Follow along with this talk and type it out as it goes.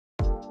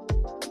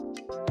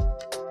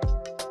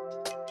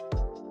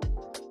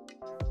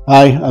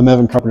Hi, I'm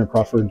Evan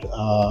Carpenter-Crawford.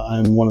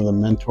 I'm one of the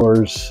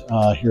mentors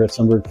here at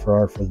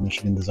Sundberg-Ferar for the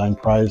Michigan Design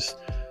Prize.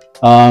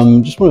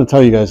 Just want to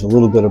tell you guys a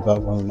little bit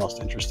about one of the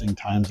most interesting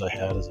times I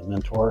had as a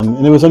mentor.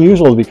 And it was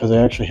unusual because I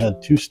actually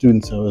had two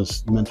students I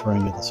was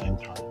mentoring at the same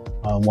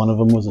time. One of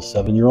them was a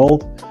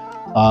 7-year-old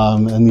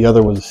and the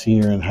other was a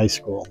senior in high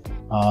school.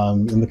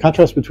 And the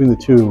contrast between the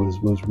two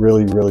was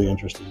really, really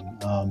interesting.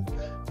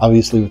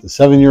 Obviously with the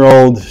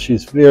 7-year-old,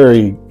 she's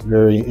very,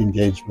 very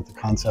engaged with the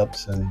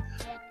concepts, and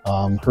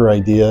her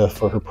idea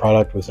for her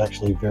product was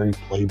actually very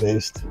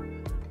play-based.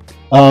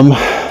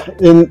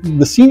 And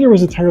the senior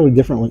was entirely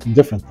different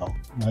though,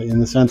 in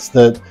the sense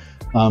that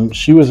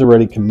she was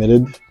already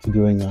committed to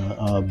doing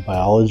a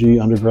biology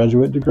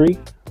undergraduate degree.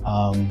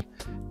 And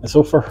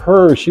so for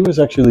her, she was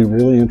actually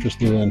really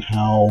interested in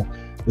how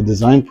the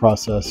design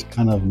process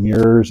kind of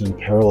mirrors and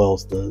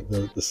parallels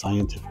the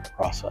scientific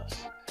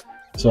process.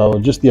 So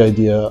just the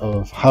idea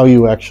of how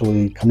you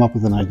actually come up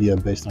with an idea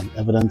based on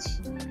evidence,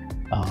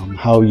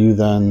 how you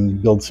then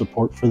build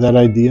support for that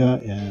idea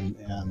and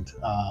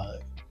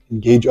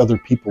engage other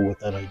people with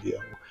that idea.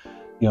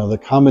 You know, the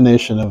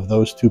combination of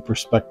those two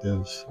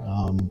perspectives,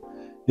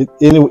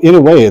 in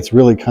a way, it's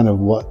really kind of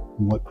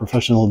what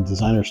professional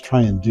designers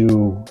try and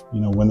do,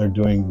 you know, when they're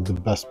doing the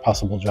best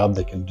possible job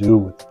they can do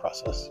with the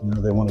process. You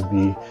know, they want to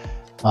be,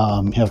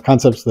 have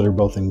concepts that are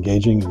both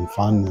engaging and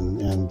fun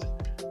and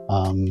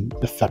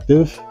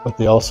effective, but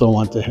they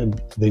also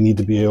they need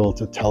to be able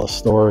to tell a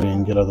story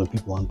and get other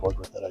people on board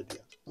with that idea.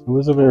 So it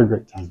was a very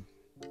great time.